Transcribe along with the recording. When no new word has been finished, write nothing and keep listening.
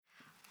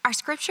Our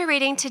scripture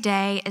reading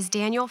today is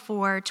Daniel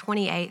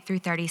 4:28 through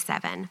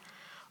 37.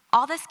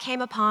 All this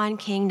came upon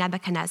King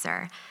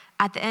Nebuchadnezzar.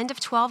 At the end of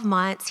 12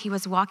 months, he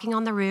was walking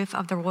on the roof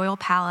of the royal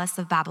palace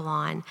of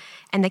Babylon.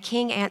 And the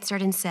king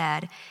answered and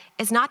said,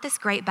 "Is not this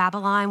great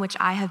Babylon, which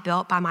I have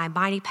built by my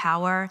mighty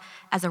power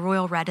as a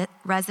royal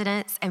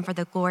residence and for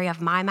the glory of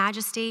my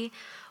majesty?"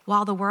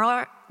 While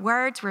the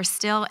words were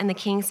still in the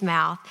king's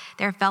mouth,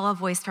 there fell a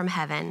voice from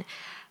heaven.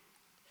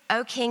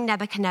 "O King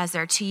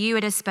Nebuchadnezzar, to you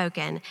it is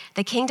spoken,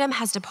 the kingdom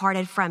has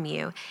departed from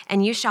you,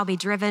 and you shall be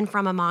driven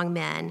from among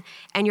men,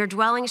 and your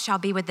dwelling shall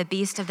be with the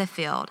beasts of the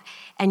field,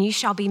 and you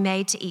shall be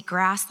made to eat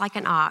grass like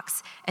an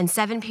ox, and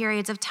 7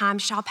 periods of time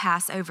shall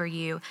pass over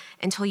you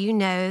until you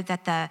know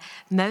that the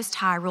Most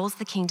High rules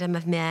the kingdom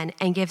of men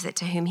and gives it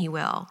to whom he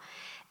will."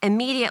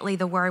 Immediately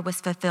the word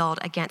was fulfilled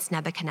against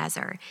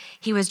Nebuchadnezzar.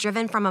 He was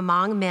driven from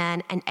among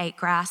men and ate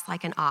grass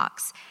like an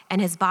ox,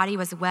 and his body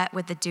was wet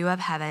with the dew of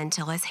heaven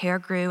till his hair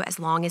grew as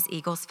long as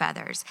eagle's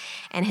feathers,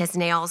 and his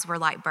nails were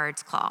like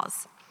bird's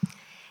claws.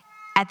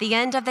 At the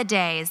end of the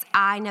days,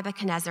 I,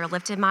 Nebuchadnezzar,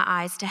 lifted my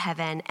eyes to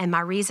heaven, and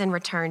my reason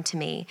returned to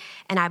me,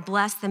 and I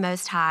blessed the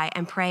Most High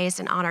and praised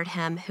and honored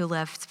him who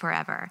lives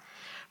forever.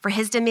 For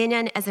his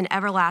dominion is an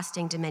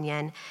everlasting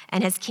dominion,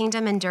 and his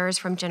kingdom endures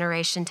from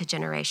generation to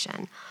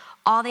generation.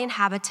 All the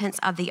inhabitants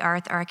of the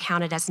earth are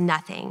accounted as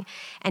nothing,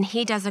 and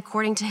he does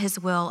according to his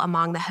will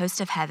among the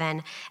host of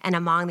heaven and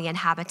among the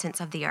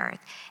inhabitants of the earth,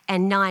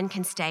 and none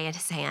can stay at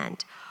his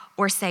hand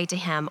or say to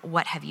him,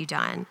 "What have you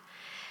done?"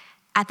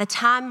 At the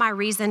time my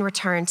reason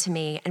returned to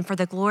me, and for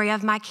the glory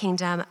of my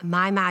kingdom,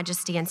 my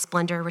majesty and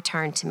splendor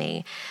returned to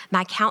me.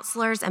 My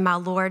counselors and my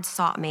lords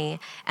sought me,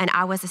 and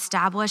I was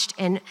established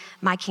in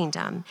my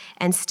kingdom,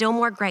 and still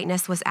more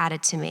greatness was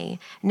added to me.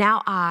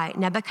 Now I,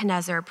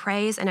 Nebuchadnezzar,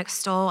 praise and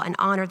extol and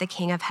honor the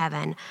King of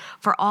heaven,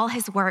 for all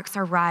his works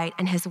are right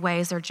and his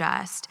ways are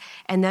just,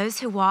 and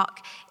those who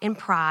walk in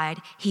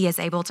pride he is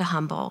able to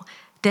humble.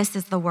 This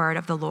is the word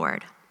of the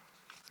Lord.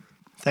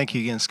 Thank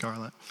you again,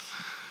 Scarlett.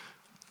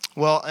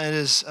 Well, it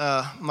is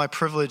my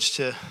privilege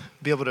to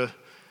be able to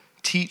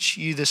teach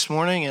you this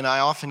morning, and I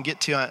often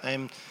get to.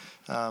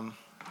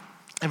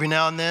 Every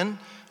now and then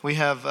we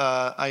have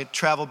I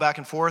travel back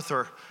and forth,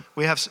 or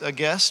we have a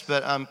guest,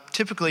 but I'm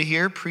typically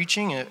here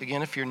preaching.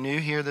 Again, if you're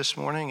new here this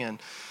morning,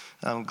 and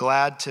I'm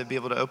glad to be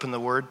able to open the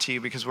Word to you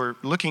because we're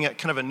looking at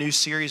kind of a new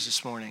series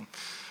this morning.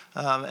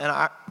 And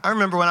I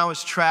remember when I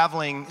was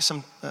traveling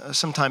some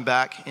time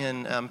back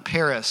in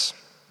Paris,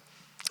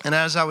 and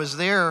as I was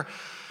there,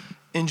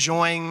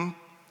 enjoying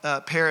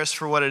Paris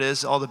for what it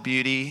is, all the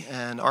beauty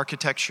and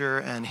architecture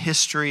and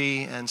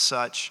history and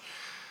such.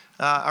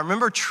 I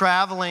remember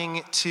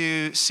traveling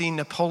to see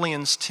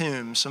Napoleon's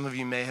tomb. Some of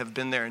you may have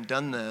been there and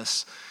done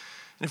this.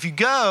 And if you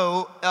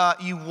go,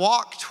 you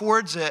walk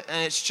towards it,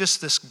 and it's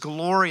just this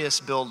glorious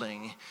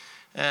building.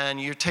 And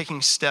you're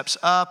taking steps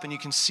up, and you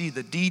can see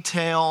the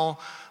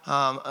detail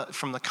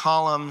from the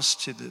columns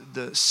to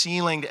the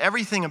ceiling to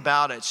everything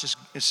about it.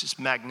 It's just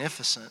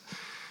magnificent.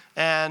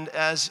 And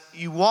as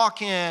you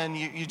walk in,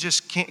 you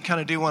just can't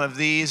kind of do one of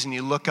these, and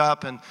you look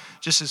up, and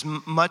just as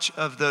much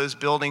of those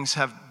buildings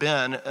have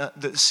been,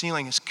 the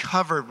ceiling is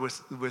covered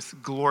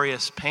with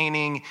glorious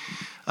painting,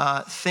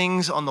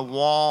 things on the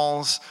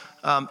walls.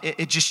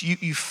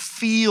 You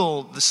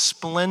feel the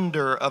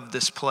splendor of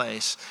this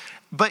place.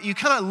 But you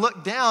kind of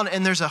look down,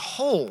 and there's a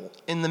hole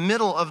in the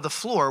middle of the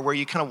floor where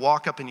you kind of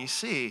walk up and you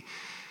see.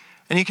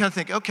 And you kind of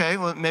think, okay,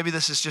 well, maybe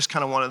this is just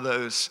kind of one of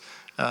those,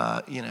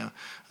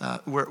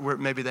 where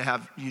maybe they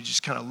have, you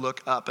just kind of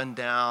look up and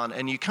down,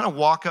 and you kind of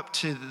walk up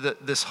to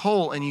this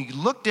hole, and you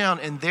look down,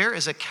 and there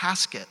is a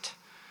casket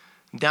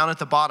down at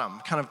the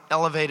bottom, kind of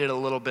elevated a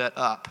little bit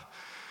up.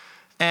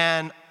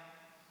 And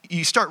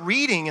you start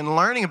reading and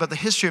learning about the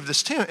history of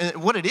this tomb, and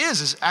what it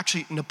is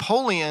actually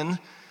Napoleon.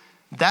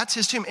 That's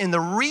his tomb. And the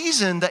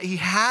reason that he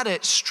had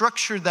it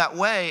structured that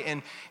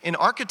way in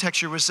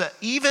architecture was that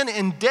even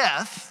in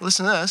death,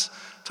 listen to this,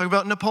 talk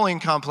about Napoleon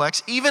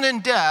complex, even in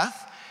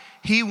death,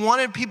 he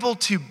wanted people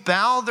to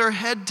bow their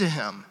head to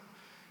him,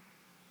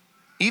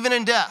 even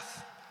in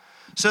death.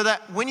 So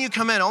that when you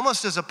come in,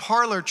 almost as a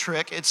parlor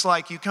trick, it's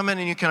like you come in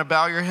and you kind of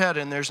bow your head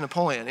and there's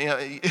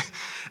Napoleon.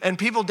 And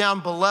people down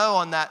below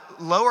on that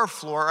lower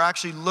floor are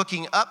actually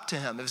looking up to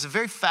him. It was a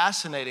very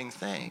fascinating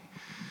thing.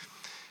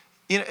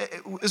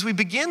 As we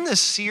begin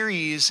this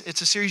series,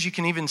 it's a series you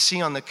can even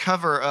see on the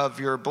cover of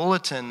your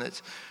bulletin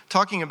that's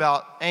talking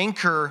about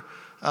anchor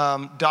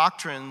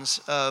doctrines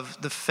of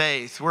the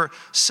faith. We're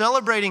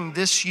celebrating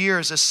this year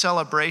as a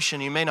celebration.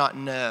 You may not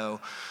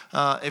know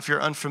if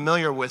you're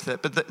unfamiliar with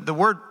it, but the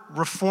word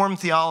Reformed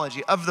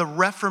theology of the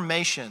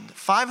Reformation.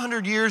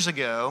 500 years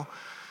ago,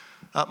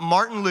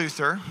 Martin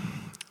Luther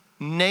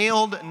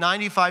nailed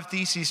 95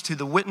 Theses to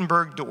the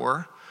Wittenberg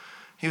door.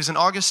 He was an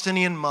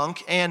Augustinian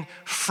monk, and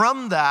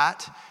from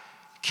that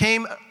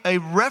came a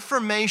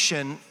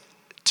Reformation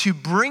to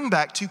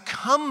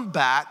come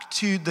back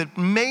to the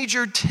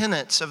major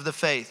tenets of the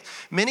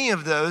faith. Many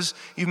of those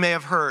you may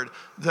have heard.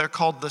 They're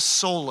called the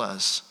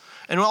solas.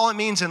 And all it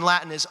means in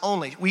Latin is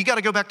only. We got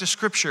to go back to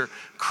Scripture.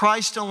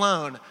 Christ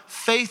alone,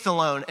 faith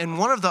alone. And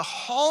one of the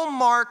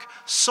hallmark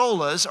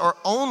solas or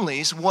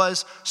onlys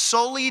was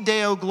soli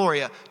Deo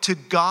gloria. To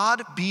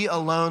God be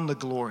alone the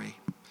glory.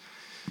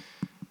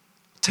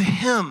 To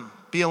him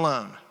be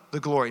alone the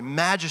glory,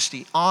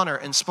 majesty, honor,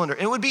 and splendor.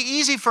 And it would be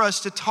easy for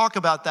us to talk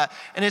about that.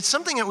 And it's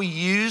something that we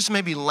use,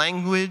 maybe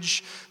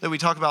language, that we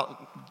talk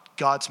about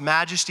God's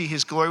majesty,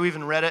 his glory. We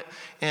even read it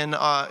in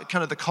kind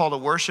of the call to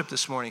worship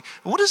this morning.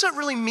 But what does that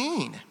really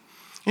mean?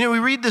 You know, we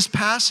read this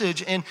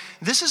passage, and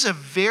this is a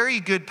very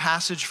good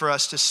passage for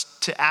us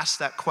to ask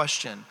that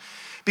question.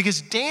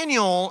 Because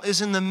Daniel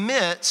is in the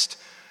midst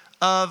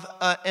of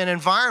an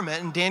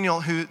environment, and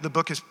Daniel, who the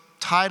book is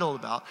titled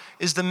about,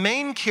 is the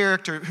main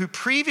character who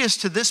previous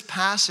to this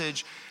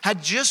passage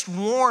had just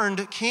warned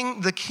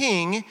the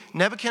king,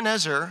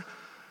 Nebuchadnezzar,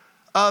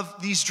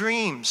 of these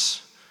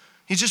dreams.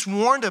 He just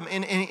warned him,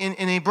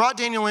 and he brought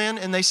Daniel in,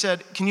 and they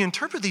said, can you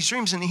interpret these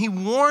dreams? And he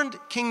warned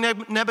King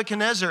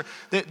Nebuchadnezzar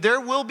that there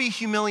will be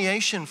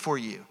humiliation for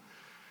you,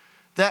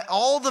 that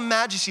all the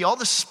majesty, all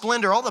the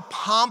splendor, all the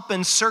pomp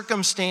and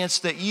circumstance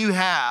that you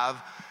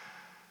have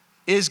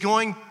is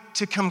going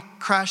to come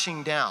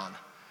crashing down.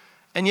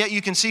 And yet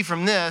you can see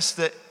from this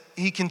that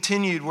he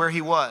continued where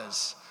he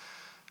was.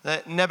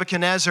 That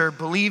Nebuchadnezzar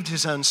believed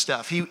his own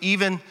stuff. He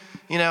even,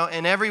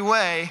 in every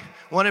way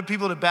wanted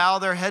people to bow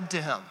their head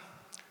to him.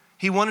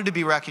 He wanted to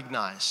be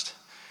recognized.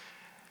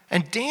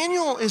 And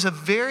Daniel is a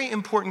very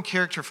important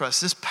character for us.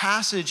 This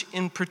passage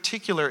in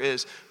particular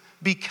is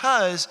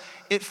because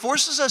it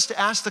forces us to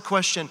ask the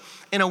question,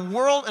 in a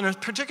world,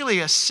 and particularly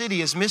a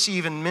city, as Missy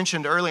even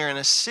mentioned earlier, in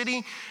a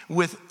city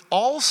with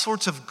all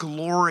sorts of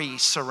glory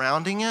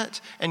surrounding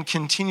it and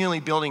continually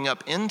building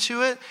up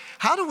into it,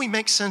 how do we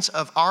make sense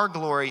of our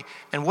glory,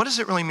 and what does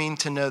it really mean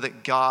to know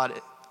that God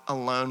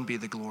alone be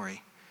the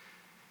glory?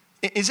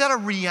 Is that a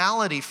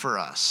reality for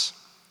us?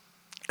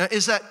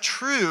 Is that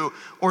true,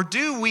 or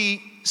do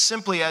we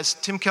simply, as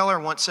Tim Keller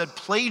once said,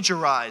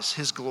 plagiarize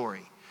his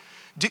glory?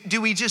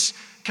 Do we just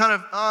kind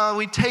of,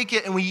 we take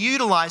it and we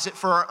utilize it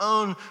for our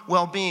own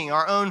well-being,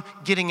 our own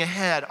getting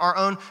ahead, our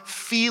own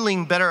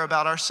feeling better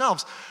about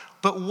ourselves?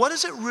 But what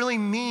does it really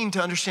mean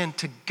to understand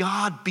to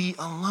God be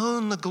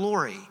alone the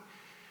glory?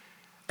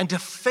 And to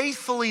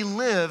faithfully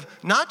live,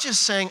 not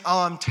just saying, oh,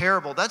 I'm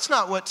terrible. That's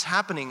not what's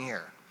happening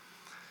here.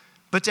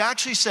 But to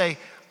actually say,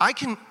 I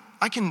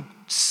can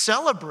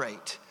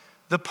celebrate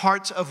the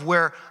parts of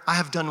where I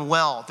have done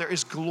well. There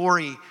is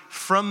glory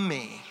from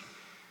me.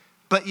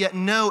 But yet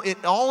know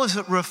it all is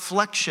a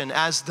reflection,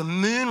 as the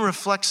moon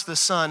reflects the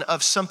sun,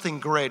 of something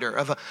greater,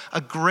 of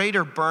a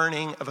greater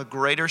burning, of a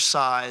greater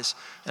size,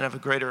 and of a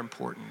greater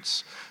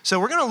importance. So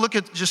we're going to look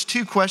at just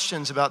two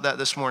questions about that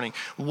this morning.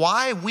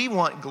 Why we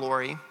want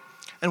glory,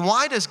 and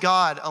why does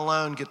God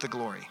alone get the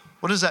glory?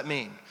 What does that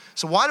mean?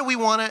 So why do we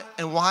want it,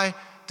 and why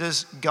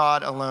does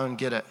God alone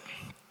get it?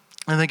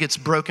 I think it's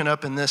broken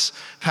up in this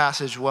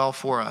passage well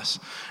for us,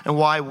 and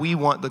why we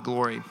want the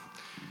glory.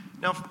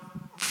 Now,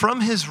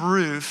 from his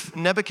roof,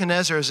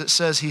 Nebuchadnezzar, as it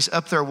says, he's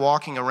up there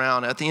walking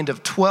around at the end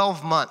of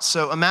 12 months.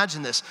 So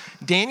imagine this.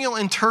 Daniel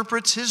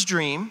interprets his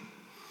dream.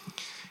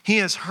 He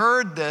has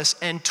heard this,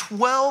 and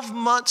 12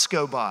 months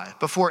go by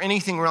before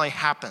anything really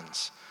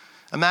happens.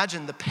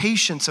 Imagine the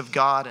patience of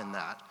God in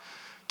that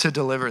to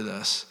deliver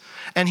this.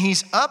 And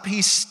he's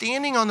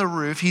standing on the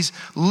roof, he's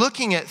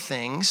looking at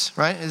things,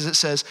 right? As it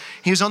says,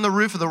 he was on the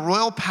roof of the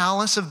royal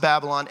palace of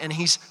Babylon, and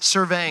he's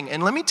surveying.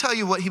 And let me tell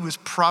you what he was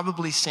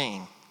probably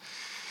seeing.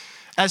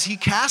 As he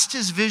cast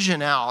his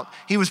vision out,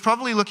 he was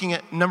probably looking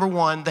at, number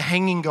one, the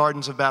Hanging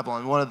Gardens of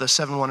Babylon, one of the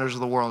 7 wonders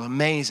of the world.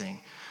 Amazing.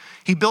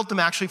 He built them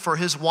actually for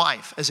his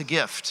wife as a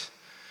gift.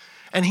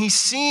 And he's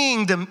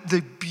seeing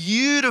the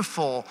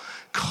beautiful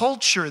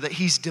culture that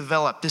he's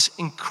developed, this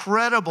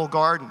incredible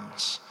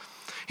gardens.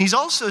 He's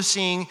also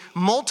seeing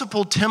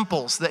multiple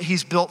temples that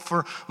he's built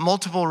for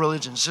multiple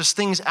religions, just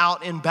things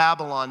out in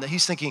Babylon that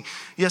he's thinking,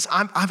 yes,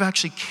 I've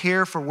actually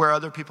care for where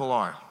other people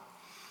are.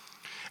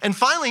 And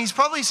finally, he's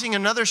probably seeing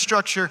another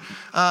structure,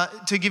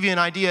 to give you an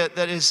idea,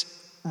 that is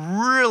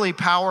really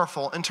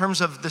powerful in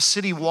terms of the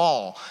city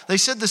wall. They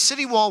said the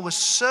city wall was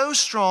so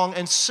strong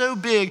and so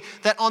big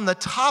that on the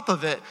top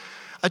of it,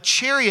 a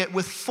chariot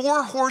with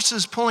 4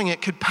 horses pulling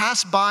it could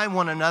pass by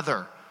one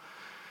another.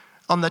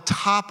 On the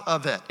top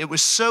of it, it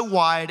was so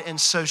wide and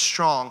so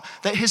strong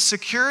that his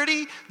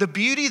security, the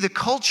beauty, the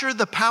culture,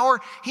 the power,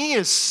 he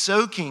is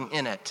soaking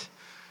in it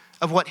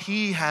of what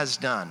he has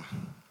done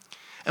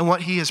and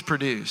what he has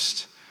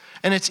produced.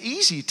 And it's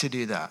easy to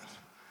do that.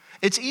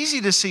 It's easy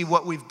to see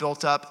what we've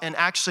built up and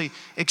actually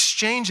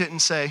exchange it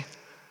and say,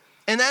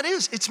 and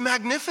it's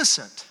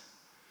magnificent.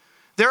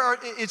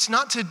 It's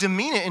not to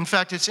demean it. In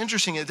fact, it's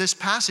interesting that this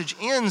passage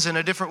ends in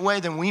a different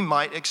way than we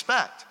might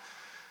expect.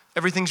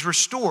 Everything's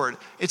restored.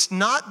 It's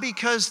not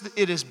because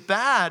it is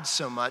bad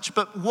so much,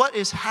 but what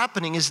is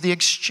happening is the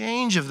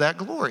exchange of that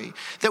glory,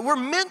 that we're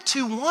meant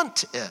to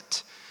want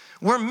it.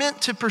 We're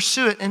meant to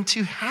pursue it and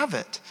to have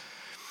it.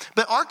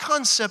 But our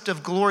concept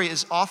of glory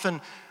is often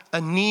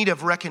a need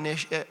of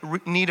recognition,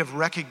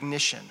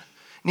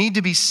 need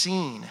to be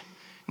seen.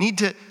 need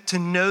to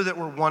know that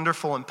we're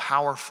wonderful and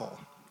powerful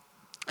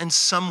and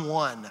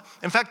someone.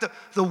 In fact,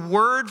 the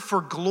word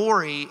for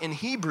glory in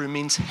Hebrew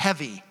means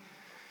heavy.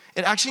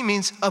 It actually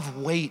means of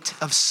weight,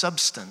 of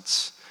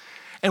substance.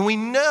 And we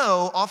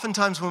know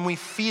oftentimes when we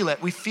feel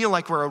it, we feel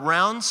like we're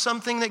around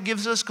something that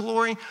gives us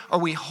glory, or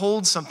we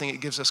hold something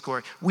that gives us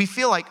glory. We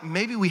feel like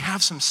maybe we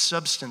have some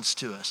substance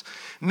to us.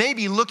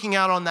 Maybe looking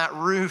out on that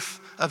roof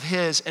of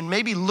his and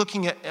maybe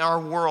looking at our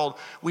world,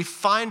 we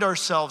find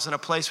ourselves in a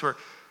place where,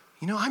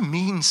 I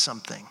mean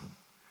something.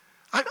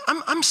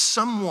 I'm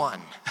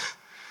someone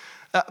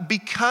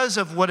because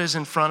of what is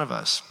in front of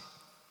us.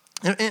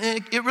 And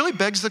it really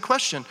begs the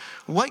question,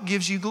 what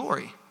gives you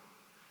glory?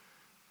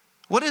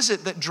 What is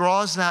it that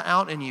draws that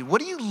out in you?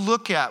 What do you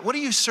look at? What do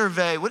you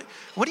survey? What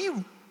do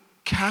you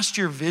cast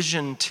your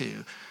vision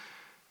to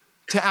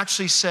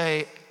actually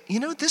say,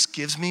 this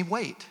gives me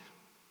weight.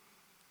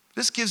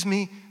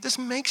 This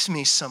makes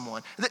me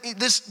someone.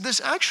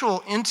 This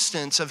actual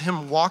instance of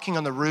him walking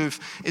on the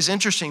roof is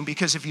interesting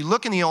because if you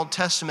look in the Old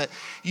Testament,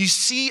 you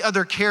see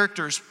other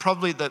characters,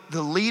 probably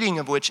the leading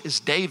of which is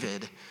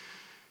David,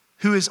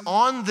 who is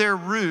on their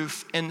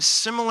roof, and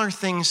similar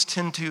things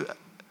tend to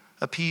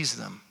appease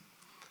them.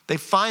 They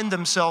find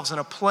themselves in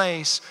a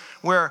place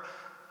where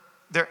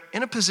they're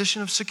in a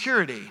position of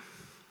security,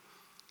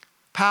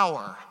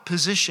 power,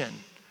 position,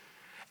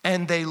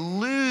 and they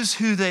lose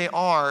who they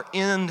are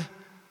in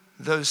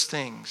those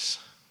things.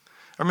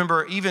 I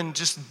remember even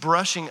just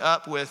brushing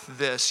up with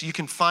this. You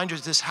can find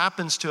this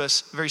happens to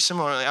us very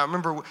similarly. I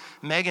remember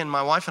Megan,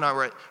 my wife, and I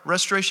were at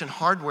Restoration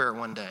Hardware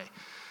one day,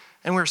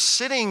 and we're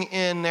sitting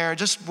in there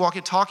just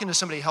talking to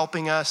somebody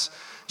helping us,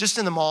 just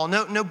in the mall.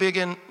 No big,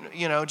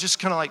 just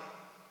kind of like.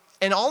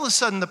 And all of a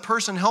sudden, the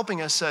person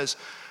helping us says,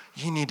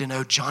 "You need to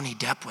know Johnny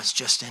Depp was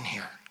just in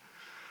here."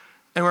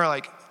 And we're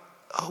like,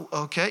 "Oh,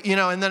 okay."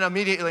 And then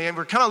immediately, and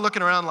we're kind of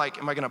looking around like,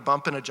 am I going to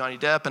bump into Johnny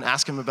Depp and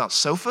ask him about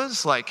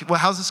sofas? Like, well,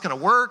 how's this going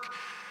to work?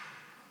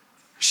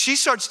 She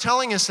starts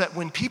telling us that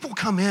when people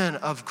come in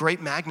of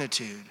great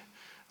magnitude,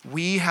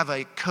 we have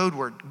a code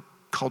word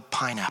called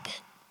pineapple.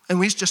 And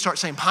we just start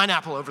saying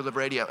pineapple over the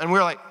radio. And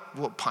we're like,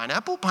 well,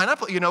 pineapple?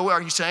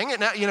 Are you saying it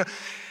now?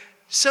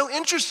 So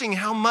interesting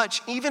how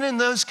much, even in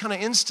those kind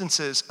of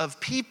instances of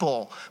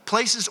people,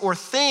 places, or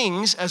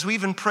things, as we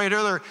even prayed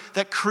earlier,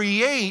 that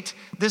create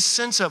this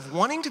sense of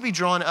wanting to be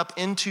drawn up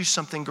into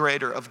something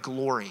greater, of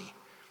glory,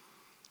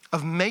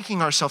 of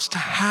making ourselves to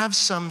have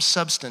some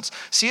substance.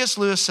 C.S.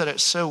 Lewis said it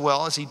so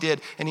well as he did,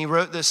 and he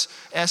wrote this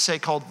essay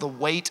called The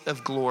Weight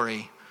of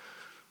Glory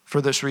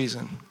for this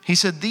reason. He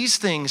said, these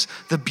things,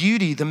 the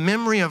beauty, the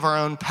memory of our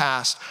own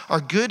past,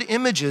 are good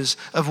images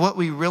of what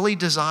we really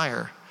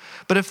desire.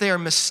 But if they are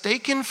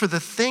mistaken for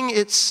the thing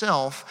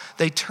itself,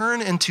 they turn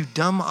into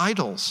dumb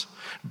idols,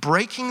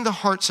 breaking the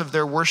hearts of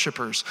their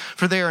worshipers.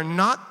 For they are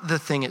not the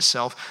thing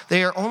itself.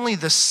 They are only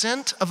the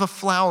scent of a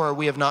flower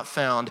we have not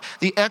found,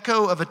 the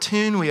echo of a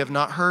tune we have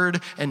not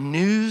heard, and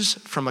news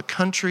from a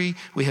country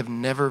we have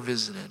never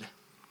visited.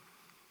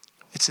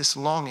 It's this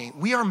longing.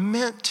 We are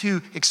meant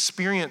to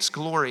experience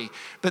glory,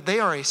 but they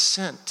are a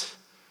scent.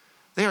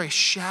 They are a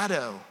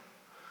shadow.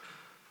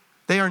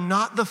 They are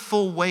not the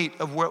full weight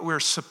of what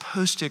we're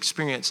supposed to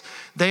experience.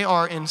 They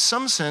are, in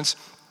some sense,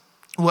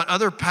 what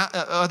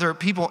other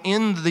people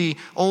in the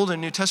Old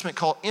and New Testament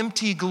call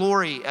empty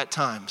glory at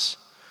times.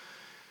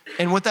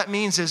 And what that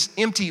means is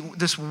empty,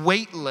 this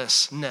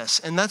weightlessness.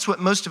 And that's what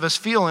most of us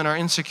feel in our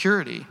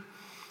insecurity.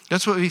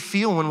 That's what we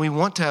feel when we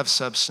want to have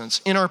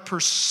substance. In our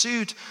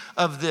pursuit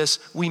of this,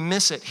 we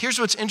miss it. Here's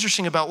what's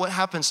interesting about what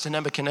happens to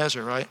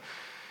Nebuchadnezzar, right?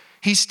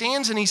 He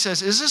stands and he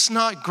says, is this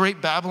not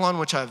great Babylon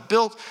which I have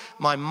built,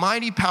 my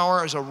mighty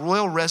power as a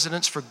royal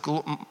residence for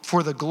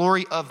the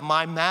glory of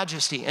my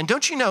majesty? And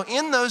don't you know,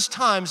 in those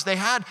times, they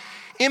had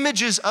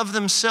images of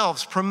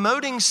themselves,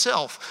 promoting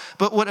self.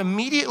 But what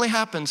immediately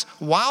happens,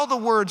 while the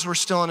words were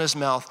still in his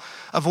mouth,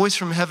 a voice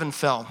from heaven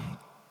fell.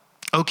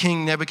 O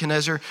King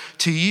Nebuchadnezzar,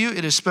 to you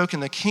it is spoken,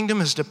 the kingdom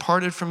has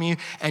departed from you,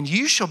 and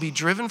you shall be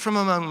driven from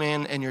among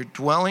men, and your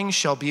dwelling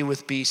shall be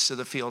with beasts of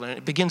the field. And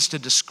it begins to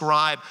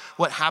describe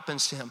what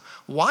happens to him.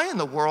 Why in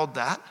the world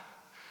that?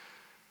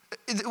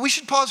 We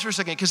should pause for a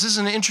second, because this is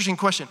an interesting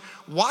question.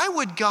 Why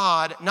would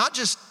God not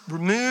just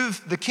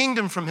remove the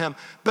kingdom from him,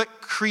 but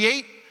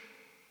create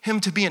him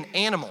to be an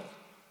animal?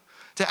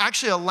 To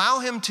actually allow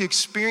him to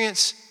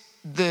experience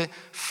the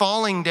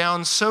falling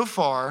down so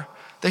far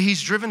that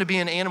he's driven to be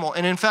an animal.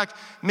 And in fact,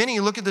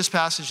 many look at this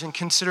passage and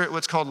consider it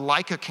what's called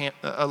lycanthropy,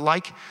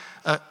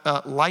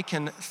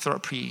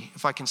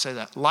 if I can say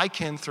that,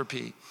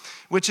 lycanthropy,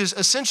 which is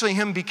essentially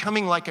him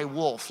becoming like a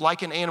wolf,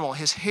 like an animal.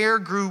 His hair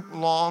grew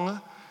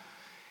long.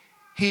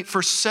 He,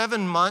 for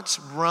 7 months,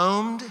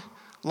 roamed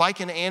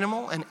like an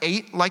animal and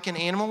ate like an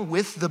animal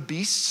with the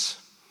beasts.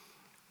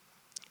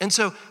 And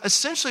so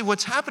essentially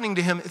what's happening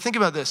to him, think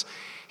about this.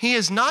 He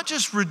is not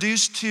just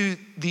reduced to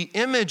the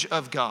image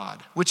of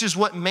God, which is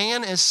what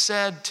man is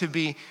said to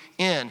be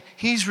in.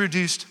 He's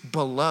reduced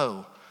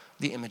below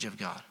the image of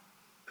God.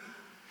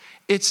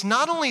 It's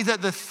not only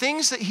that the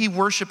things that he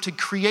worshiped to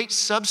create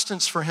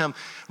substance for him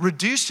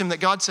reduced him, that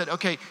God said,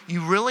 okay,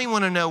 you really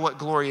want to know what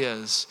glory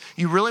is.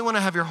 You really want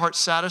to have your heart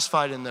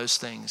satisfied in those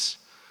things.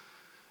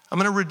 I'm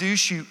going to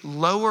reduce you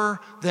lower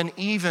than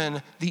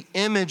even the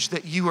image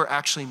that you were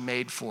actually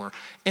made for.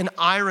 In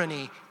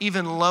irony,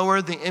 even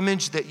lower, the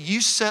image that you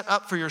set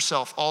up for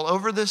yourself all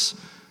over this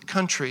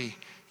country,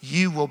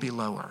 you will be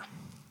lower.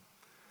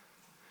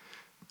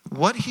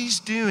 What he's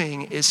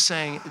doing is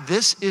saying,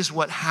 this is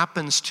what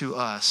happens to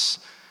us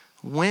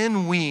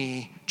when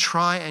we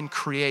try and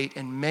create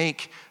and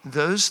make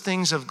those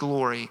things of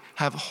glory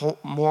have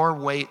more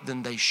weight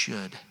than they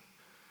should.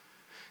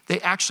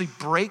 They actually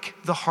break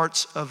the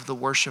hearts of the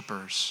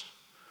worshipers.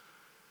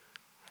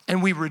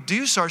 And we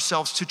reduce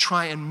ourselves to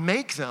try and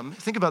make them,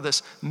 think about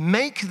this,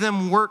 make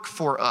them work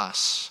for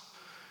us.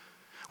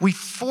 We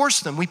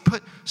force them. We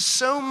put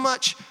so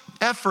much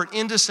effort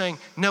into saying,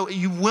 no,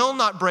 you will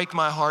not break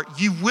my heart.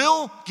 You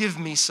will give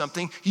me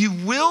something. You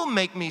will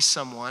make me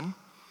someone.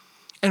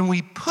 And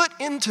we put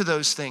into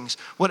those things,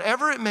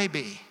 whatever it may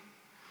be.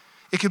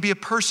 It could be a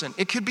person.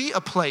 It could be a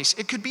place.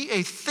 It could be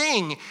a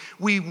thing.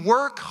 We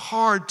work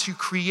hard to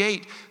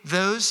create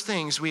those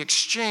things. We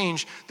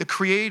exchange the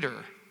creator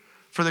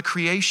for the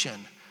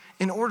creation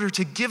in order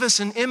to give us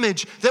an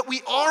image that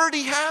we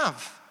already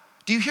have.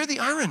 Do you hear the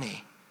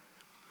irony?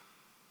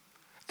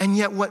 And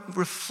yet what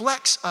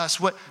reflects us,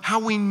 how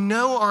we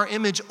know our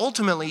image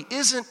ultimately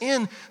isn't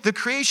in the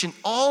creation.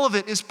 All of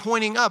it is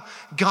pointing up.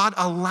 God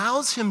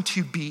allows him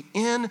to be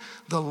in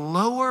the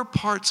lower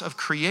parts of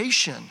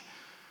creation.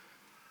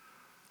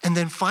 And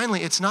then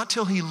finally, it's not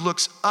till he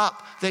looks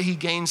up that he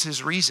gains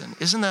his reason.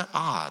 Isn't that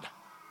odd?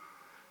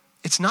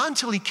 It's not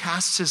until he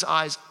casts his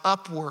eyes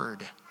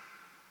upward,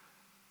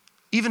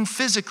 even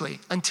physically,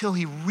 until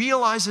he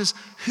realizes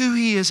who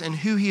he is and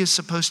who he is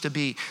supposed to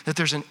be, that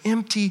there's an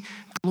empty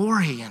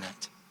glory in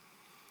it.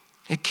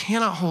 It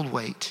cannot hold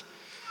weight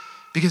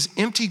because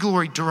empty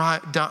glory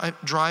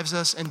drives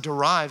us and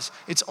derives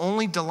its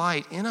only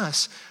delight in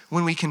us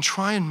when we can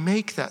try and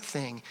make that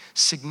thing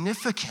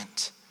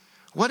significant.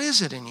 What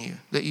is it in you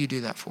that you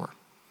do that for?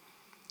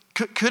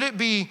 Could it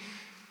be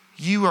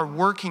you are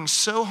working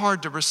so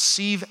hard to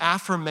receive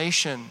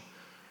affirmation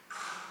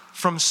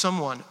from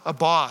someone, a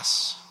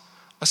boss,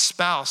 a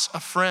spouse, a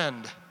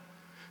friend,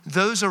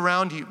 those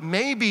around you?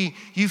 Maybe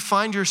you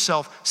find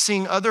yourself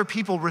seeing other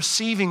people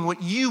receiving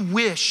what you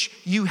wish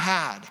you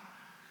had.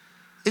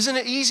 Isn't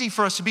it easy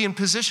for us to be in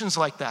positions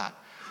like that?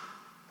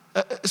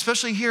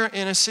 Especially here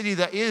in a city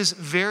that is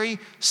very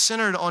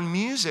centered on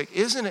music.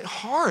 Isn't it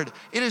hard?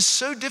 It is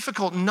so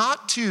difficult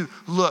not to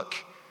look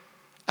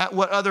at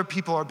what other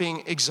people are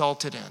being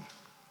exalted in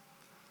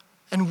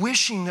and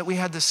wishing that we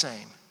had the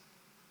same.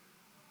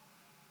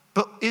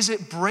 But is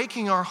it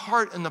breaking our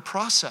heart in the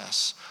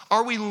process?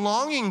 Are we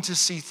longing to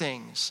see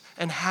things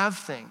and have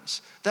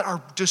things that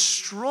are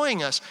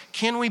destroying us?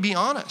 Can we be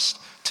honest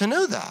to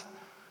know that?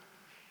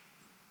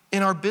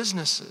 In our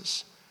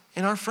businesses,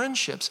 in our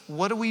friendships,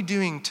 what are we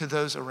doing to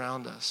those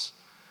around us?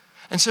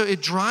 And so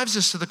it drives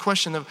us to the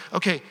question of,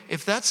 okay,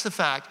 if that's the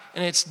fact,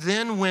 and it's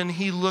then when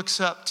he looks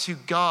up to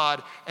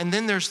God, and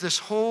then there's this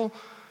whole,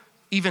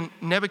 even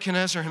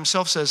Nebuchadnezzar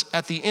himself says,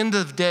 at the end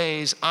of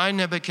days, I,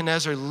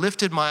 Nebuchadnezzar,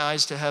 lifted my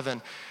eyes to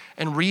heaven,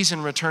 and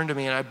reason returned to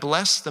me, and I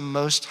blessed the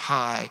Most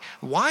High.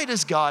 Why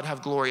does God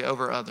have glory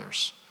over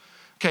others?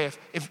 Okay,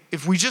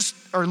 if we just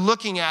are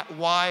looking at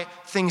why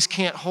things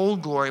can't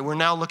hold glory, we're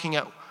now looking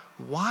at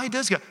why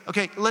does God?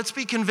 Okay, let's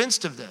be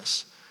convinced of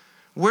this.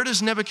 Where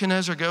does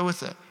Nebuchadnezzar go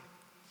with it?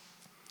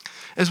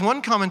 As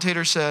one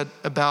commentator said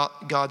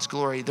about God's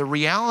glory, the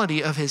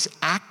reality of his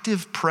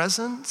active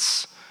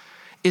presence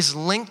is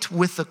linked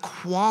with the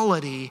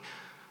quality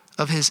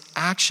of his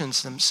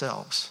actions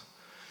themselves.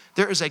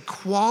 There is a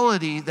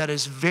quality that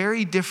is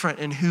very different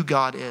in who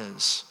God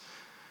is.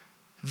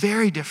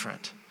 Very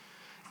different.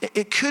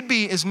 It could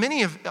be, as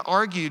many have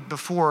argued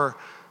before,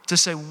 to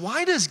say,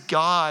 why does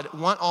God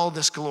want all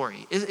this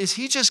glory? Is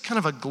he just kind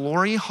of a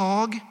glory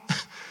hog?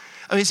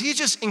 I mean, is he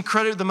just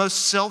incredibly the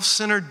most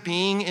self-centered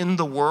being in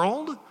the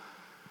world?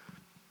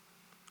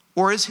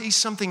 Or is he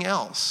something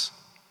else?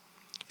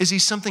 Is he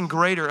something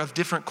greater of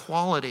different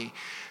quality?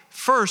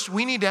 First,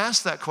 we need to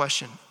ask that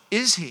question.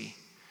 Is he?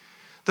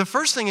 The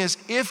first thing is,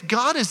 if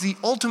God is the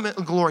ultimate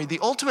glory, the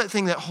ultimate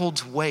thing that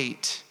holds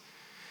weight,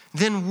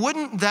 then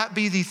wouldn't that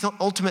be the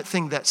ultimate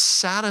thing that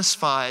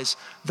satisfies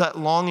that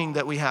longing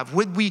that we have?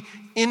 Would we,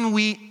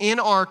 in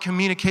our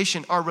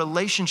communication, our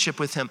relationship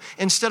with him,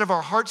 instead of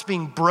our hearts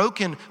being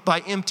broken by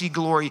empty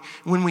glory,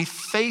 when we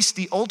face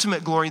the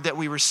ultimate glory that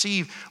we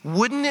receive,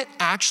 wouldn't it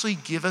actually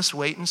give us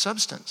weight and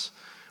substance?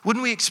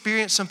 Wouldn't we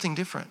experience something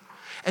different?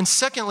 And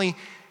secondly,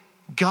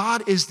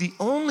 God is the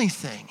only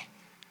thing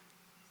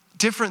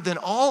different than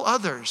all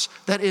others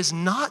that is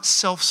not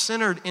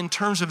self-centered in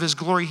terms of his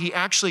glory. He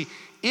actually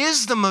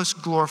is the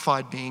most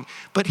glorified being,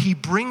 but he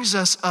brings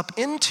us up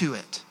into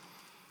it.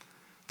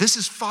 This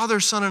is Father,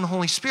 Son, and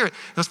Holy Spirit.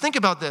 Now think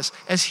about this.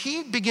 As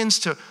he begins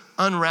to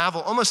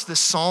unravel almost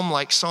this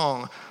psalm-like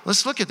song,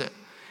 let's look at it.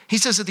 He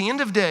says at the end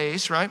of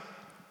days, right?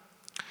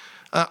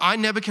 I,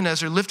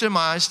 Nebuchadnezzar, lifted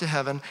my eyes to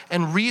heaven,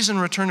 and reason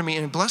returned to me,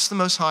 and blessed the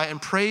Most High,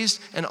 and praised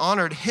and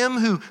honored him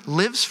who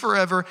lives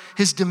forever.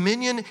 His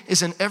dominion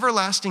is an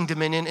everlasting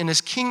dominion, and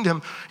his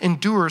kingdom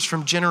endures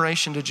from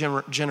generation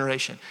to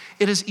generation.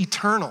 It is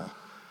eternal.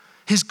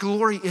 His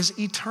glory is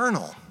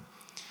eternal.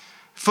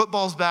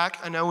 Football's back.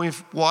 I know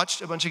we've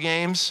watched a bunch of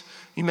games.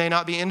 You may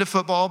not be into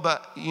football,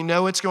 but you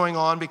know it's going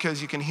on because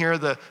you can hear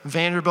the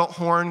Vanderbilt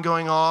horn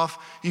going off.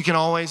 You can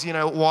always,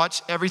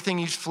 watch everything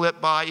you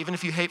flip by. Even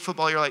if you hate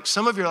football,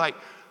 some of you are like,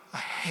 I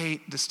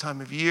hate this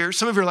time of year.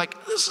 Some of you are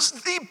like, this is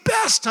the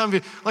best time of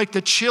year. Like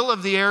the chill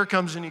of the air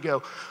comes and you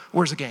go,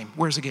 where's the game?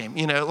 Where's the game?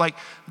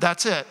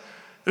 That's it.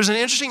 There's an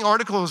interesting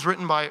article that was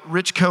written by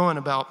Rich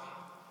Cohen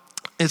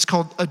it's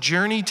called A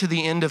Journey to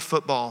the End of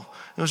Football.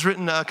 It was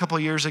written a couple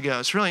years ago.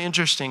 It's really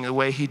interesting the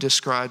way he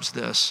describes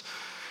this.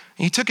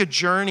 He took a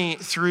journey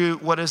through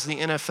what is the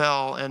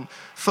NFL and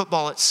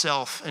football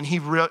itself, and he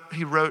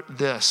wrote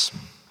this.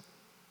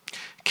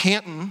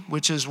 Canton,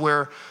 which is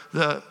where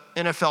the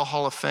NFL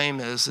Hall of Fame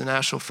is, the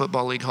National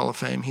Football League Hall of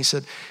Fame, he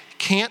said,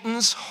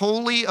 Canton's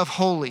Holy of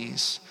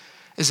Holies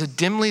is a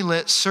dimly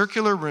lit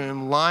circular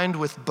room lined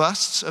with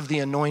busts of the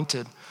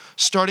anointed,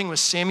 starting with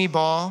Sammy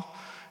Baugh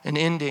and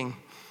ending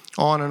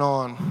on and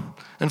on.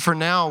 And for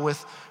now,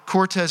 with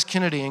Cortez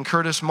Kennedy and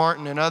Curtis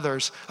Martin and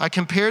others, I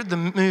compared the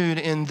mood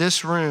in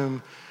this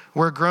room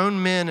where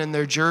grown men in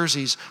their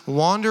jerseys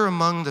wander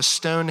among the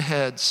stone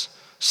heads,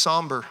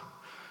 somber,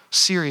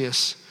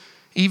 serious,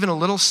 even a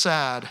little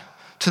sad,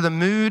 to the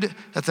mood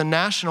at the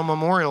national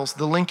memorials,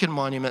 the Lincoln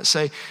Monument,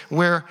 say,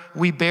 where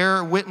we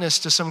bear witness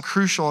to some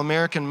crucial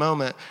American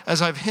moment.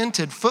 As I've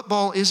hinted,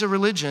 football is a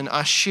religion,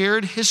 a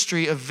shared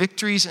history of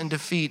victories and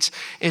defeats.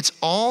 It's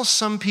all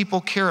some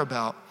people care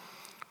about.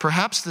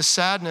 Perhaps the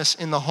sadness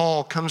in the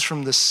hall comes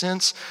from the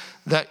sense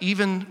that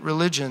even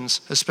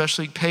religions,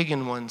 especially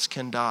pagan ones,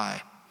 can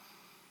die.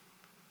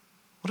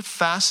 What a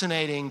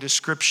fascinating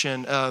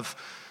description of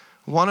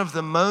one of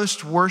the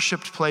most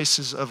worshiped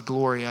places of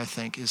glory, I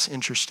think, is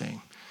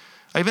interesting.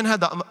 I even had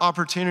the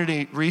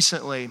opportunity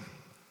recently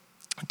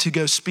to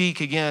go speak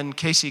again.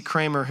 Casey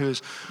Kramer,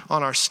 who's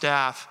on our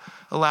staff,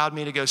 allowed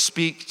me to go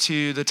speak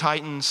to the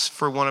Titans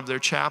for one of their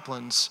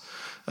chaplain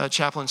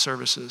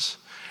services.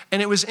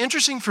 And it was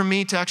interesting for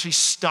me to actually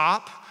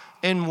stop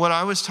in what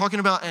I was talking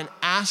about and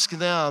ask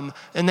them,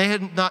 and they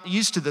had not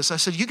used to this. I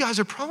said, you guys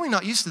are probably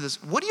not used to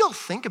this. What do y'all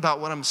think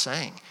about what I'm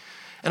saying?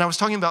 And I was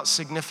talking about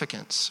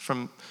significance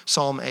from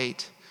Psalm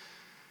 8.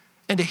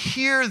 And to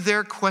hear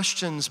their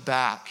questions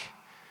back,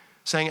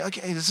 saying,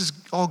 okay, this is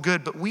all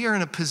good, but we are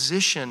in a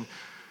position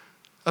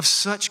of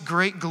such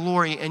great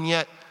glory and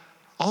yet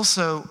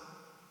also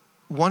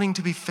wanting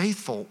to be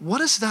faithful. What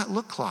does that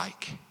look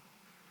like?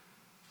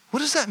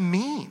 What does that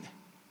mean?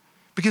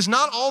 Because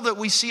not all that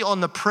we see on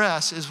the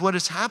press is what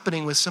is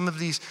happening with some of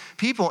these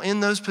people in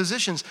those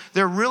positions.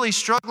 They're really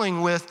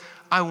struggling with,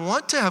 I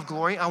want to have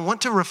glory, I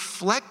want to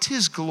reflect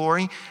his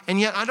glory, and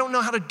yet I don't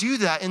know how to do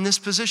that in this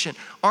position.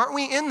 Aren't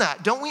we in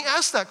that? Don't we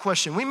ask that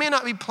question? We may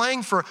not be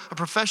playing for a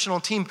professional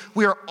team.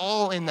 We are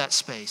all in that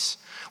space.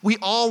 We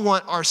all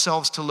want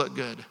ourselves to look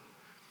good.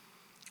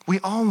 We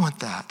all want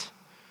that.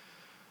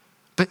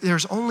 But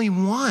there's only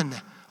one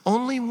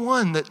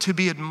that to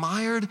be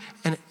admired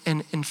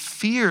and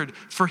feared,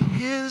 for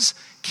his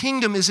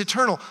kingdom is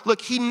eternal. Look,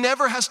 he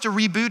never has to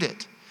reboot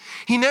it.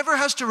 He never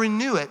has to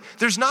renew it.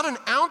 There's not an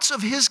ounce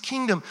of his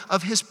kingdom,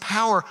 of his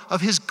power, of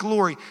his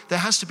glory that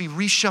has to be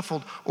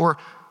reshuffled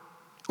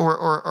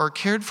or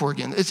cared for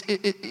again.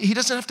 He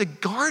doesn't have to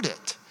guard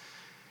it.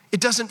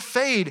 It doesn't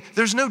fade.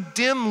 There's no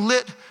dim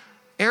lit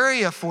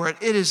area for it.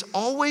 It is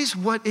always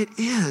what it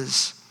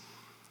is.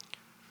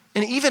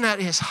 And even at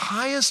his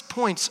highest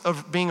points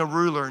of being a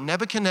ruler,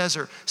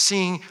 Nebuchadnezzar,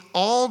 seeing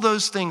all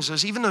those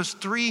things, even those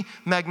three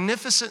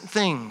magnificent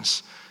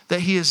things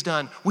that he has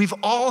done, we've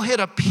all hit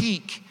a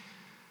peak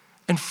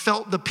and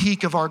felt the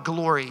peak of our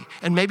glory.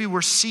 And maybe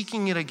we're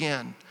seeking it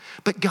again.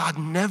 But God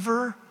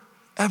never,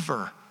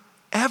 ever,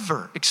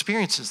 ever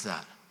experiences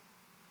that.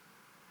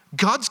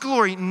 God's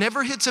glory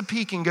never hits a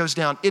peak and goes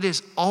down. It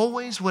is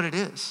always what it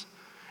is.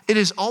 It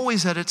is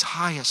always at its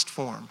highest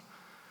form.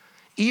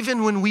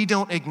 Even when we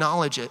don't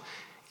acknowledge it,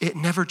 it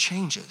never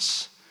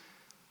changes.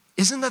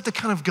 Isn't that the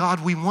kind of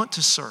God we want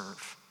to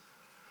serve?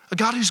 A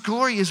God whose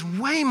glory is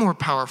way more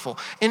powerful.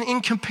 And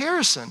in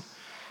comparison,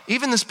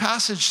 even this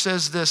passage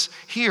says this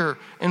here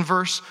in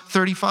verse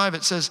 35.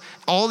 It says,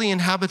 all the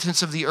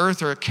inhabitants of the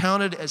earth are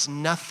accounted as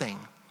nothing.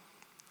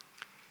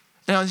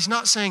 Now, he's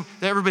not saying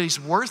that everybody's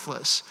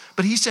worthless,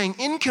 but he's saying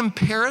in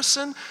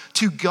comparison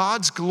to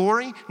God's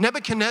glory,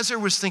 Nebuchadnezzar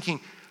was thinking,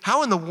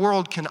 how in the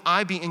world can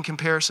I be in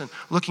comparison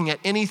looking at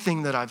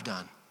anything that I've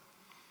done?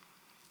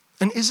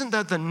 And isn't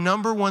that the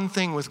number one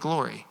thing with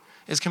glory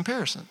is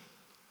comparison?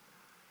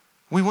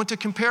 We want to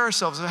compare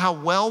ourselves to how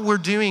well we're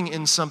doing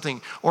in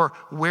something or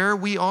where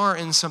we are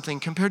in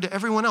something compared to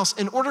everyone else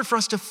in order for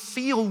us to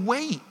feel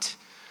weight.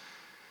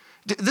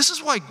 This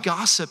is why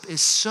gossip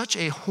is such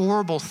a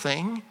horrible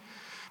thing,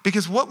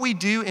 because what we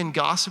do in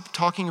gossip,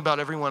 talking about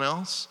everyone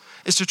else,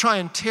 is to try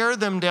and tear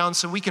them down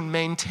so we can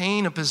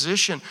maintain a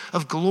position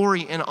of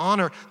glory and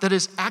honor that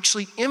is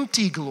actually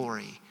empty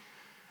glory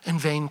and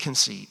vain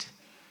conceit.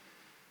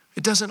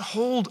 It doesn't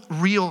hold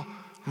real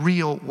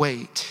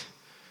weight.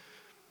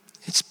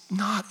 It's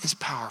not as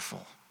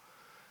powerful.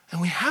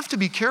 And we have to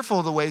be careful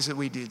of the ways that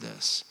we do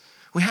this.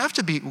 We have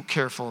to be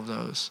careful of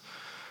those.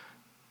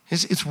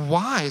 It's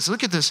wise.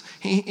 Look at this.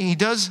 He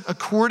does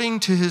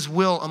according to his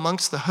will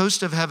amongst the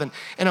host of heaven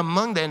and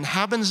among the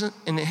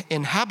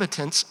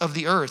inhabitants of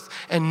the earth,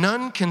 and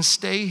none can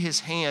stay his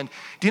hand.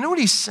 Do you know what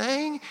he's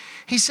saying?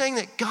 He's saying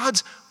that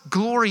God's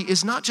glory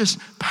is not just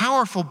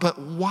powerful, but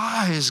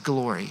wise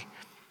glory.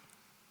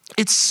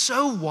 It's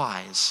so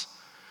wise.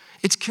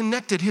 It's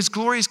connected. His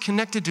glory is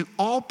connected to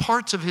all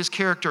parts of his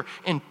character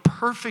in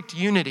perfect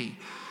unity.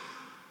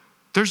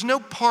 There's no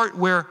part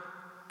where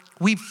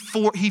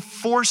he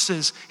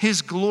forces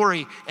his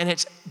glory and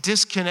it's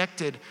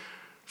disconnected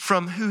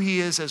from who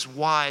he is as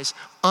wise,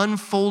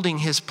 unfolding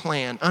his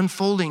plan,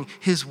 unfolding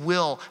his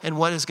will and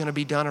what is going to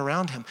be done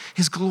around him.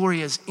 His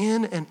glory is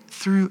in and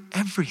through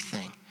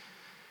everything.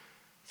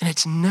 And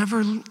it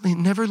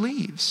never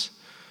leaves.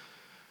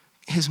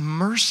 His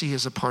mercy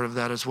is a part of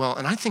that as well.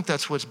 And I think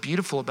that's what's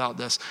beautiful about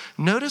this.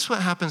 Notice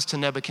what happens to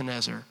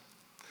Nebuchadnezzar.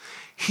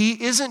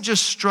 He isn't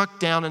just struck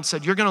down and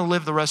said, you're going to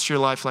live the rest of your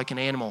life like an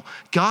animal.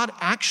 God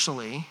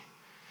actually,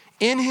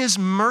 in his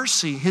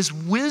mercy, his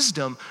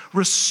wisdom,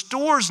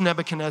 restores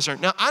Nebuchadnezzar.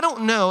 Now, I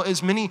don't know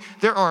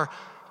there are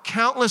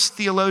countless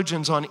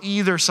theologians on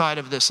either side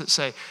of this that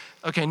say,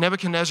 okay,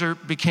 Nebuchadnezzar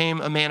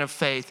became a man of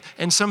faith.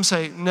 And some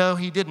say, no,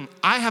 he didn't.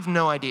 I have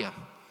no idea.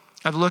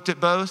 I've looked at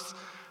both.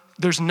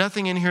 There's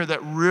nothing in here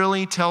that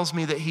really tells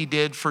me that he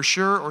did for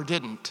sure or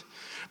didn't.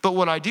 But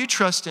what I do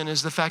trust in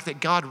is the fact that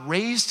God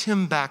raised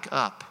him back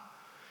up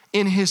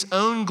in his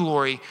own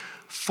glory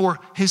for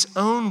his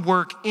own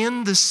work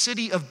in the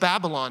city of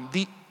Babylon,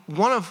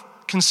 one of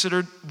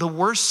considered the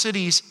worst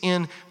cities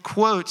in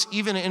quotes,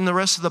 even in the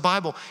rest of the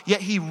Bible,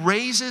 yet he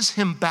raises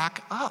him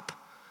back up.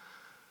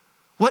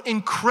 What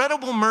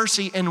incredible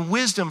mercy and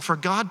wisdom for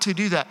God to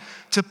do that,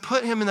 to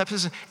put him in that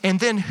position.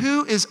 And then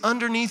who is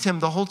underneath him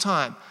the whole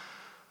time?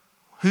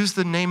 Who's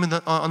the name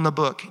on the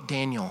book?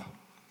 Daniel.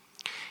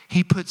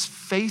 He puts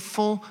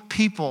faithful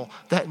people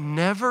that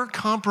never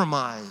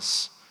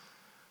compromise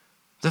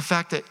the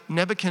fact that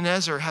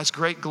Nebuchadnezzar has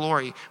great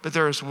glory, but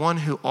there is one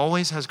who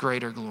always has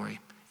greater glory,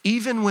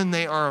 even when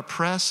they are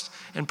oppressed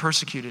and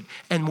persecuted.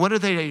 And what do?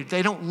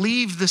 They don't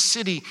leave the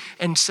city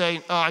and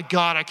say, oh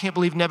God, I can't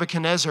believe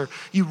Nebuchadnezzar,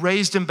 you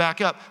raised him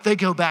back up. They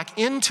go back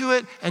into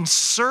it and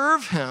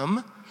serve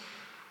him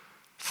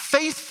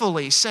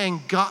faithfully,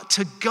 saying,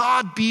 to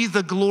God be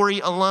the glory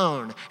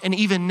alone. And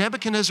even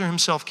Nebuchadnezzar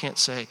himself can't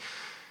say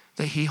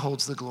that he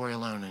holds the glory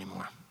alone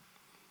anymore.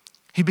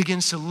 He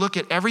begins to look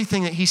at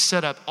everything that he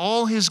set up,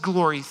 all his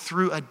glory,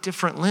 through a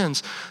different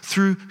lens,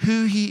 through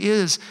who he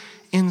is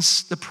in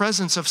the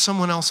presence of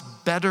someone else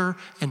better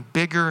and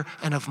bigger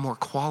and of more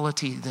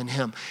quality than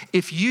him.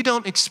 If you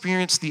don't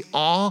experience the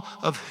awe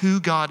of who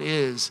God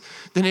is,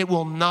 then it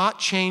will not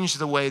change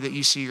the way that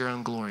you see your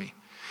own glory.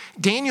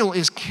 Daniel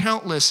is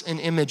countless in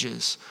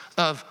images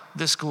of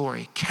this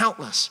glory,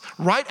 countless.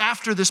 Right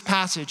after this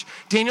passage,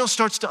 Daniel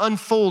starts to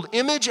unfold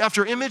image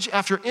after image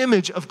after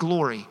image of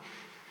glory.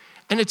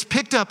 And it's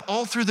picked up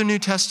all through the New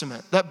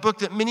Testament. That book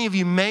that many of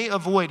you may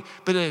avoid,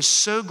 but it is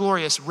so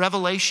glorious.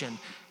 Revelation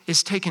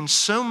is taken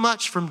so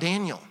much from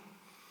Daniel.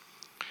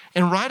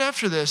 And right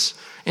after this,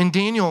 in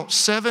Daniel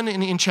 7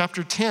 and in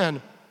chapter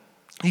 10,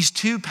 these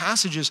two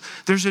passages,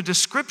 there's a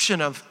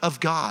description of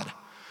God,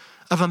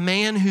 of a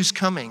man who's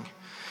coming.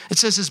 It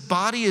says his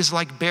body is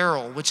like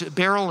beryl, which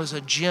beryl is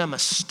a gem, a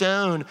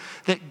stone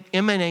that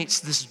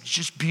emanates this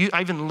just beauty. I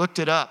even looked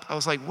it up. I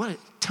was like, what?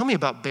 Tell me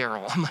about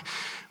beryl. I'm like,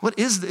 what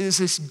is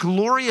this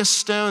glorious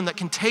stone that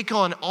can take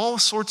on all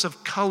sorts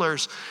of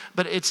colors,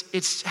 but it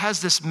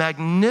has this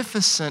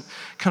magnificent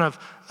kind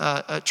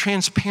of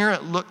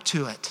transparent look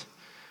to it.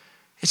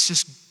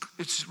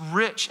 It's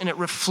rich and it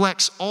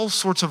reflects all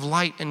sorts of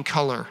light and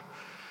color.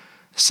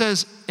 It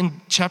says in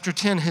chapter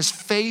 10, his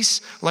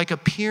face like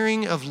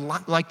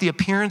the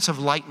appearance of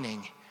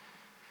lightning.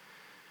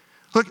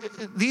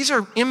 Look, these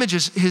are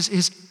images.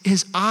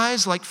 His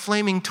eyes like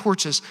flaming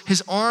torches.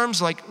 His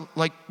arms like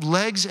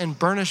legs and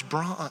burnished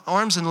bronze.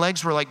 Arms and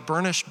legs were like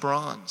burnished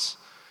bronze.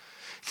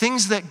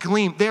 Things that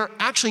gleam. They're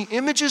actually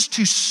images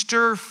to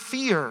stir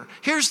fear.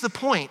 Here's the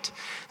point.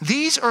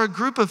 These are a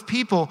group of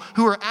people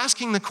who are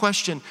asking the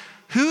question,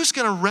 who's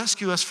going to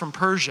rescue us from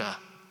Persia?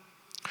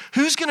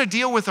 Who's going to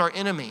deal with our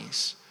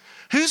enemies?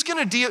 Who's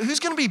going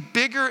to be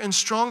bigger and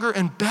stronger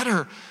and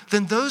better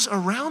than those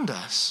around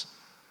us?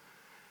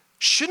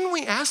 Shouldn't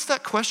we ask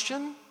that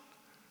question?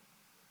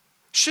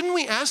 Shouldn't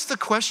we ask the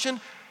question,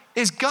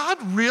 is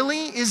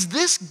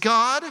this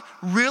God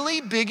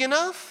really big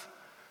enough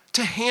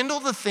to handle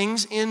the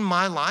things in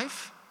my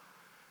life?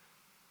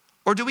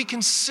 Or do we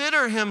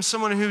consider him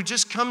someone who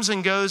just comes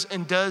and goes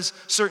and does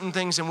certain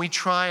things and we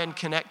try and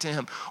connect to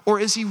him? Or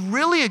is he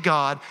really a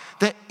God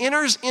that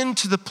enters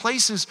into the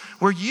places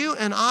where you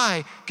and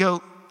I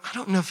go, I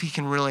don't know if he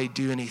can really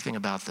do anything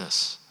about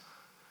this.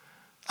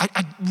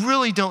 I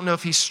really don't know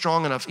if he's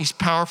strong enough, he's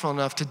powerful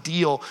enough to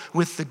deal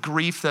with the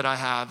grief that I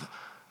have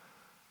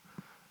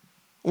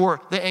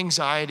or the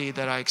anxiety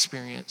that I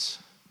experience.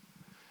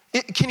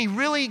 Can he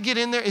really get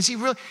in there? Is he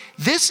really?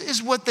 This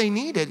is what they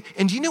needed.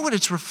 And do you know what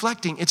it's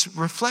reflecting? It's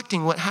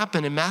reflecting what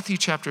happened in Matthew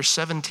chapter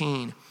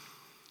 17.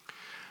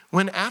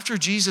 When after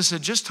Jesus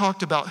had just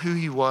talked about who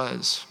he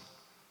was,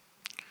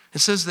 it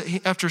says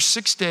that after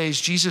 6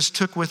 days, Jesus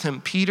took with him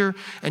Peter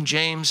and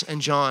James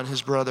and John,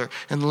 his brother,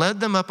 and led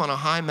them up on a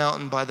high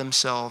mountain by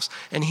themselves.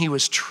 And he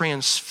was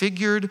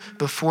transfigured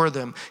before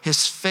them.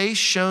 His face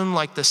shone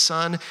like the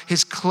sun.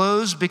 His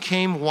clothes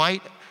became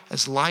white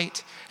as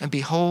light. And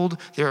behold,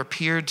 there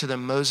appeared to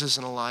them Moses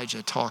and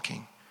Elijah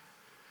talking.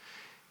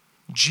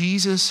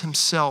 Jesus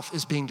himself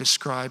is being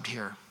described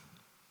here.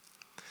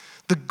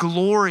 The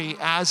glory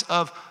as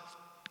of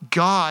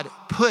God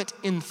put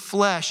in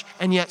flesh,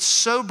 and yet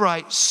so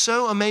bright,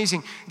 so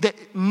amazing, that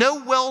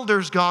no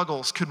welder's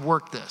goggles could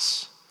work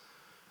this.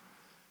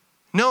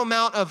 No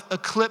amount of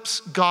eclipse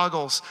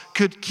goggles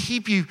could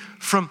keep you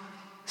from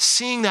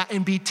seeing that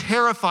and be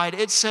terrified.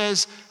 It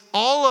says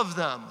all of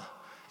them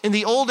in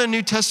the Old and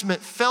New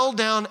Testament fell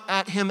down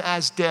at him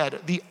as dead.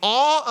 The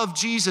awe of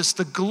Jesus,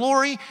 the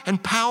glory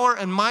and power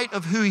and might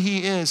of who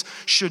he is,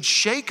 should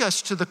shake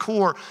us to the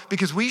core,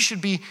 because we should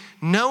be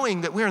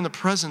knowing that we're in the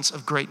presence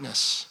of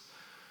greatness.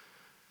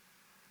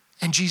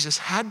 And Jesus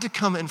had to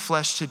come in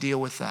flesh to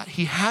deal with that.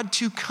 He had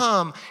to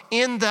come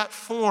in that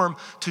form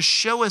to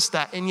show us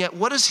that. And yet,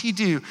 what does he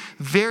do?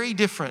 Very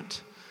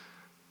different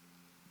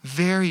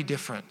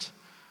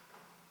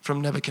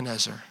from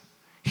Nebuchadnezzar.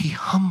 He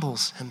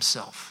humbles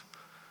himself.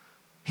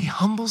 He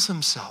humbles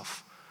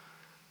himself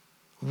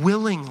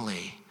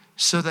willingly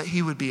so that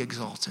he would be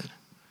exalted.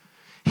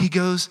 He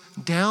goes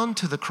down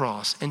to the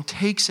cross and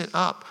takes it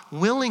up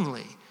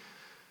willingly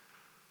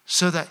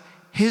so that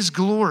his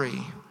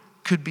glory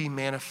could be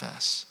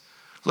manifest.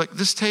 Look,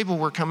 this table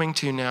we're coming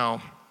to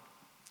now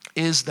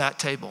is that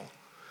table.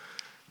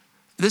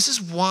 This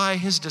is why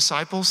his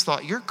disciples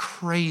thought, you're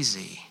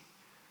crazy.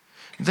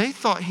 They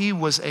thought he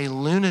was a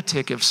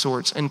lunatic of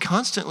sorts and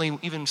constantly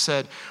even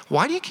said,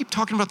 why do you keep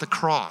talking about the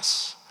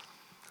cross?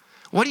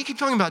 Why do you keep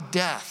talking about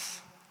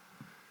death?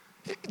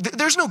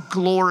 There's no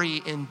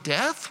glory in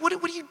death. What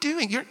are you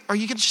doing? Are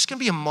you just going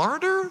to be a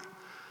martyr?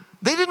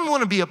 They didn't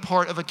want to be a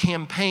part of a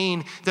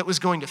campaign that was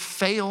going to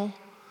fail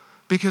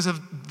because of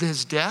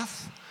his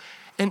death.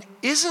 And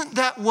isn't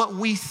that what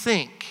we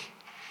think?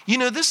 You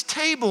know, this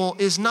table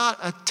is not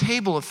a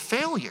table of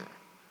failure.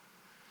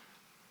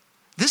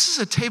 This is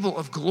a table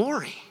of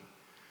glory.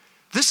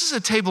 This is a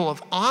table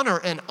of honor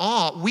and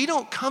awe. We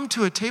don't come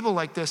to a table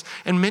like this,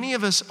 and many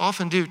of us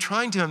often do,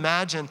 trying to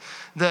imagine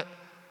that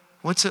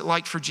what's it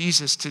like for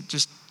Jesus to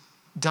just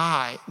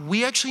die.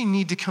 We actually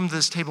need to come to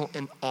this table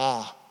in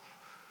awe,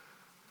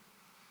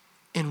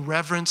 in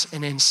reverence,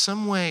 and in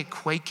some way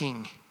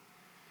quaking.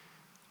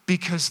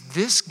 Because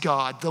this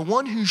God, the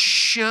one who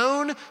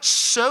shone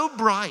so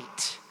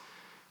bright,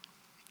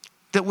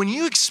 that when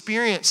you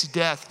experience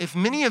death, if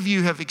many of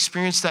you have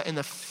experienced that in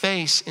the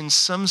face in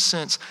some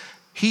sense,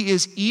 he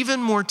is even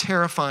more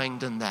terrifying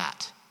than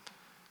that.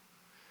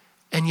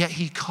 And yet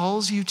he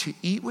calls you to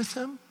eat with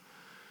him,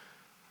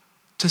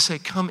 to say,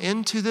 come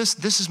into this.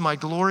 This is my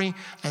glory,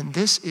 and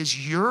this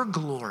is your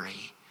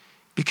glory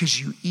because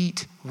you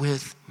eat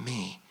with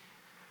me.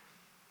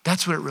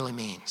 That's what it really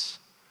means.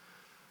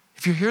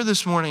 If you're here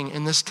this morning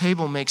and this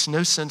table makes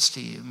no sense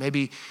to you,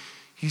 maybe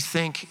you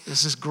think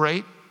this is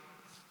great,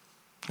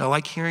 I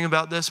like hearing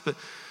about this, but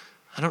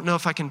I don't know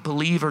if I can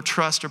believe or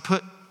trust or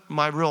put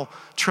my real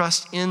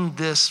trust in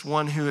this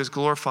one who is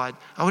glorified.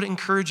 I would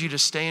encourage you to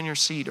stay in your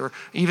seat or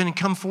even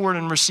come forward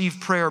and receive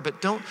prayer,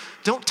 but don't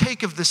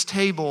take of this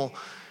table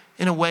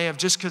in a way of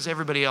just because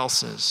everybody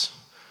else is.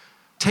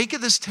 Take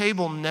of this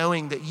table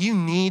knowing that you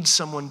need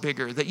someone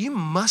bigger, that you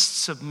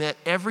must submit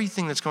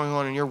everything that's going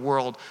on in your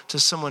world to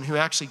someone who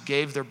actually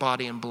gave their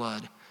body and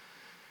blood,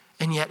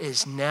 and yet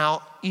is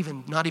now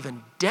not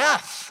even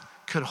death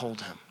could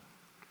hold him.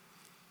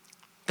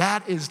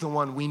 That is the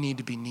one we need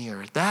to be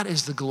near. That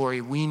is the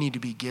glory we need to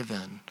be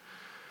given.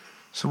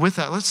 So with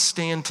that, let's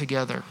stand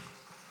together.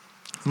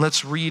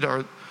 Let's read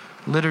our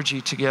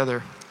liturgy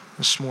together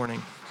this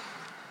morning.